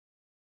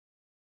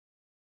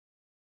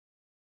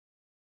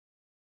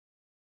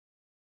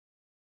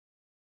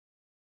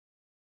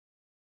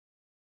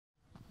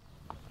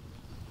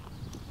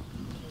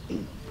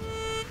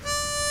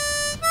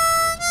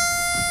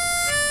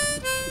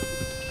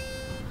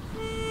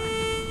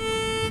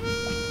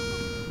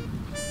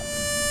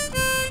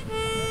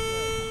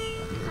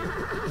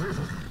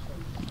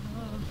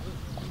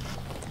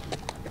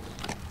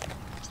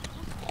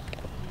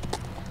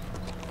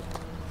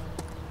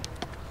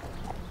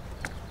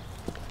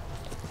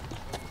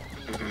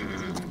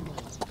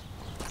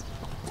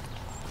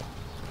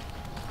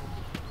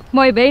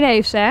Mooie benen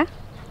heeft ze, hè?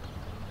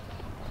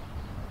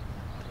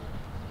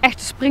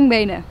 Echte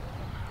springbenen.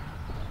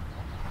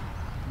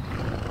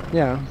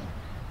 Ja.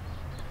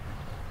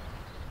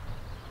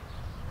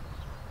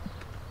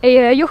 Hé,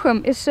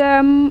 Jochem, is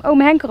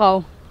oom Henk er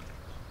al?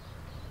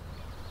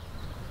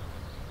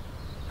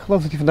 Ik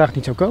geloof dat hij vandaag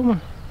niet zou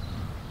komen.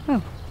 Oh.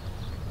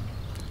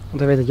 Want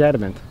hij weet dat jij er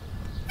bent.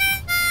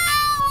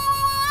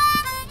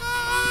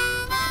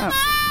 Oh.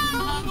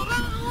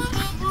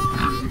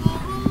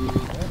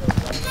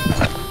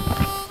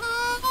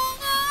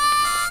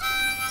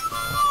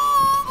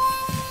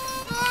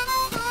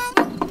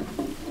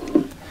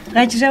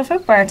 Rijd je zelf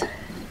ook paard?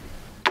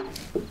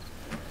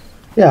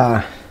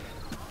 Ja.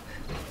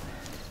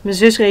 Mijn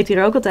zus reed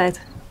hier ook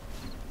altijd.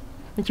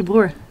 Met je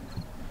broer.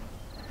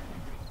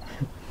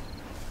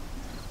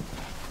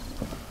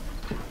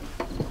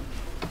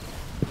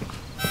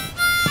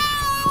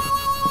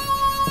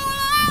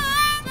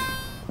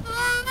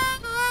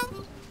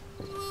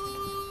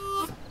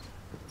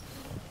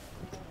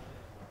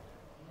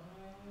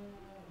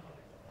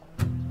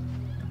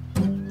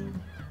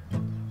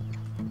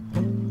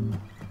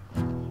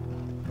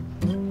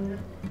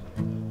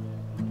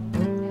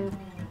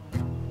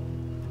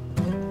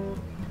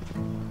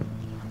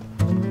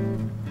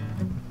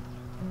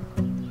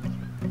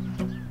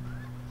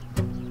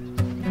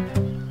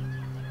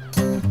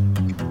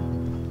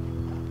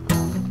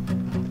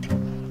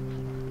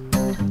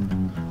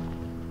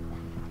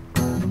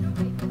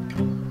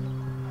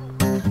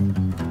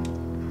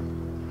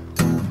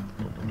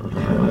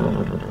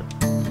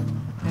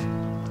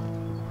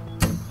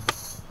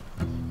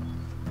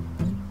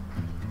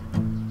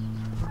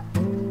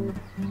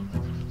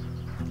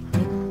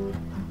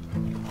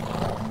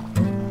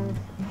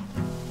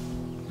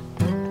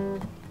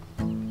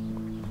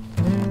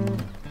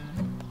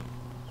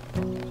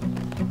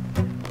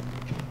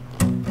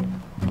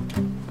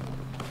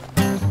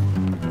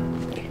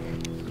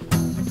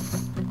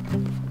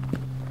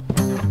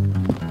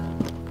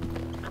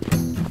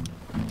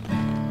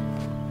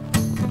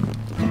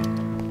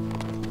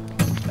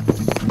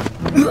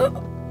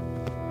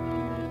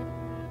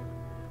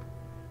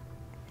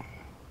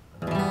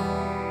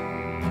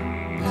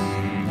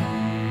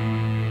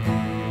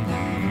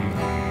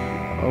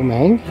 Oom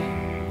Henk?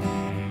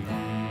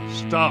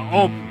 Sta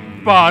op,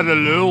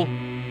 paardenlul.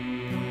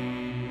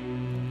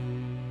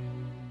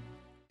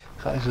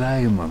 Ga eens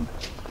rijden, man.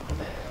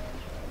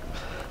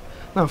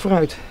 Nou,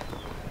 vooruit.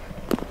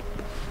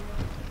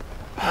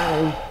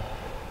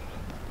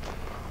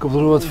 Komt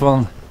er nog wat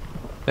van,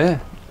 hè?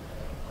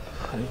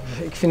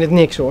 Ik vind het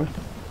niks, hoor.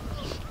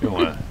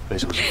 Jongen,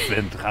 wees als een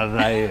vent, ga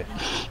rijden.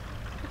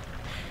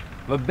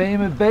 Waar ben je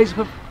mee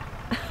bezig?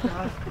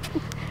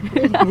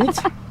 Weet ik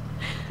niet.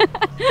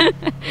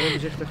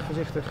 Voorzichtig,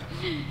 voorzichtig.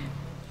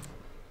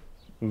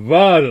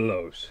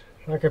 Waardeloos.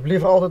 Maar ik heb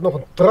liever altijd nog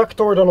een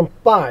tractor dan een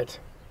paard.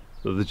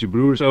 Dat het je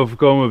broer is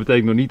overkomen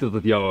betekent nog niet dat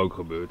het jou ook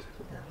gebeurt.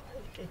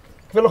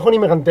 Ik wil er gewoon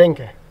niet meer aan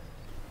denken.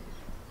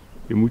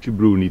 Je moet je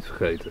broer niet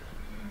vergeten.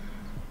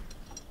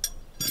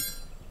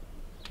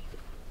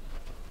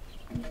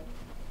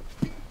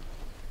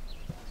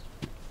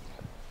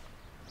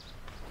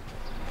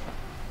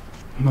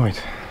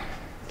 Nooit.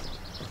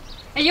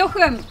 Hé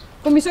Jochem,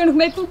 kom je zo nog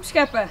mee poep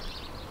scheppen?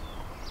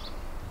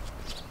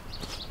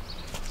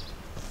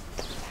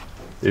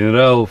 In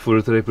ruil voor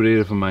het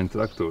repareren van mijn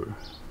tractor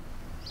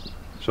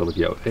zal ik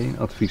jou één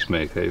advies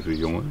meegeven,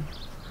 jongen.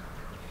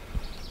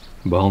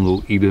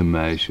 Behandel ieder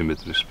meisje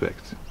met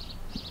respect.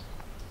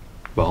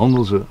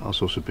 Behandel ze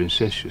alsof ze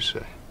prinsesjes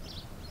zijn.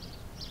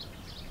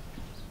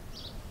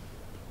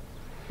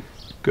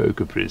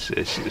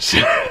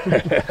 Keukenprinsesjes.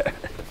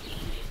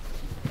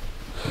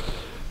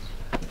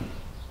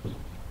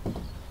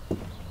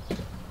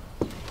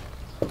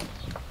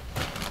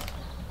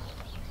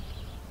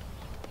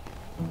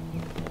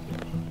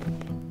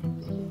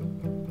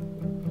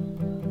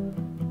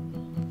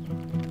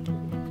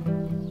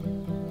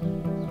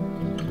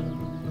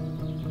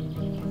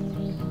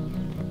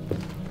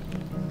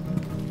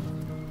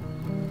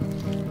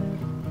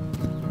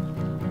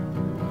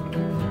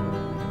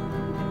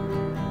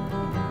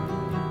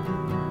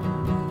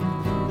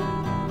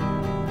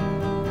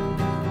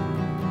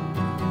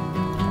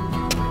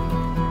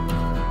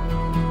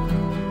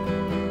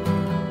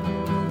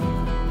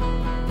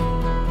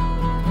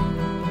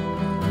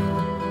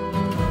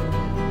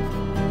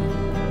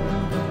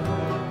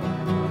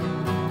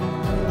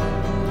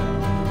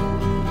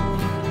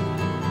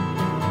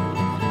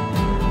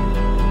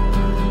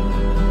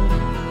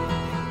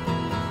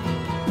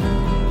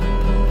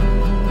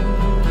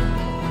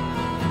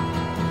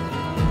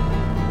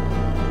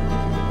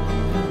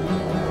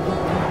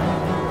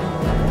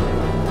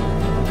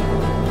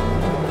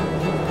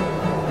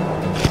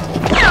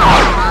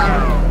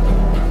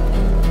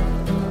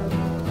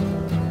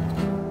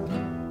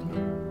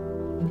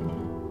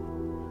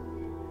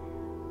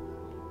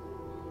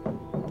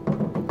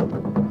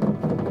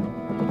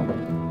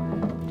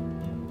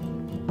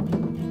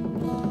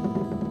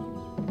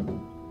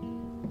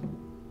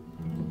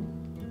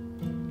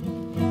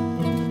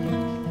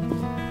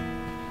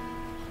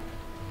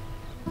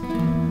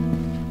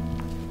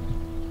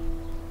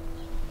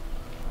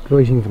 wil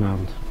je zien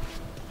vanavond.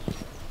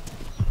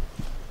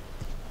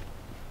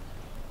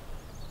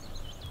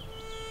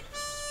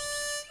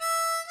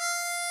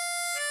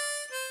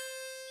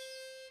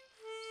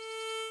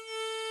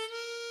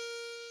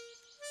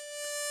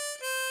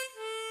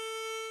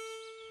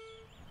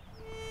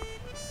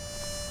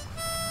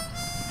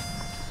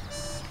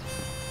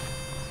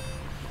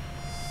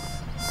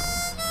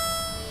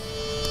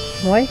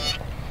 Mooi.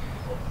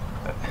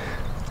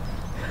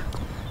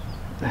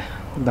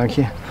 Dank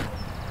je.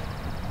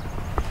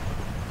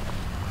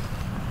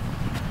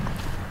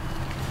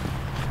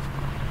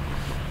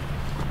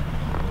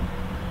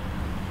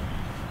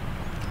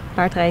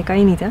 Paardrijden kan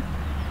je niet, hè?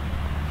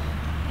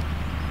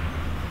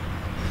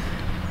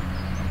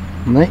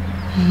 Nee.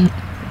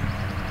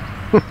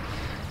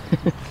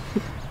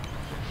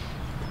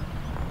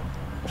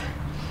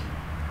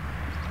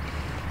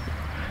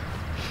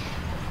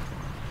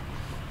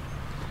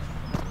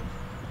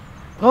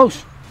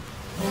 Roos!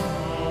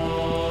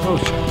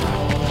 Roos.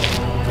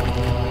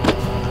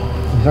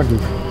 Een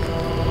zakdoek.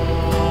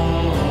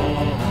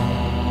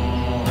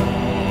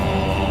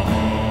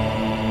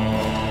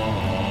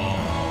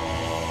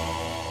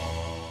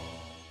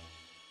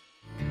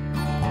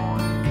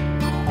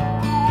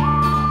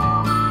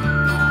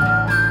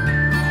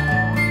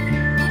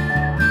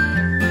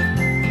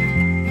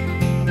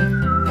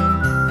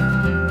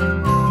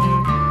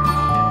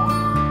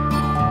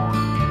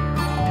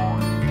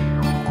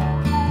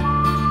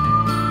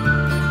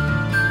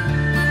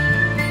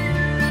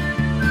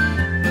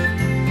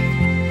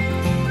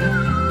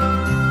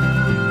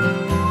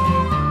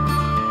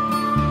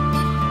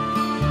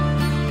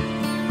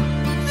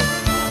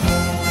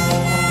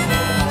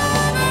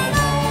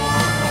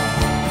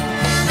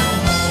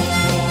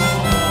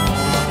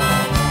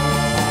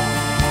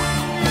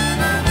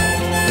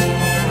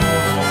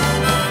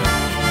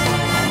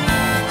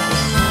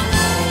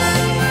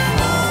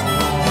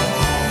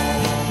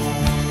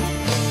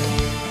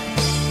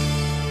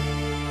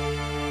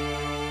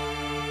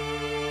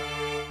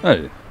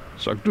 Hé,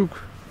 zakdoek.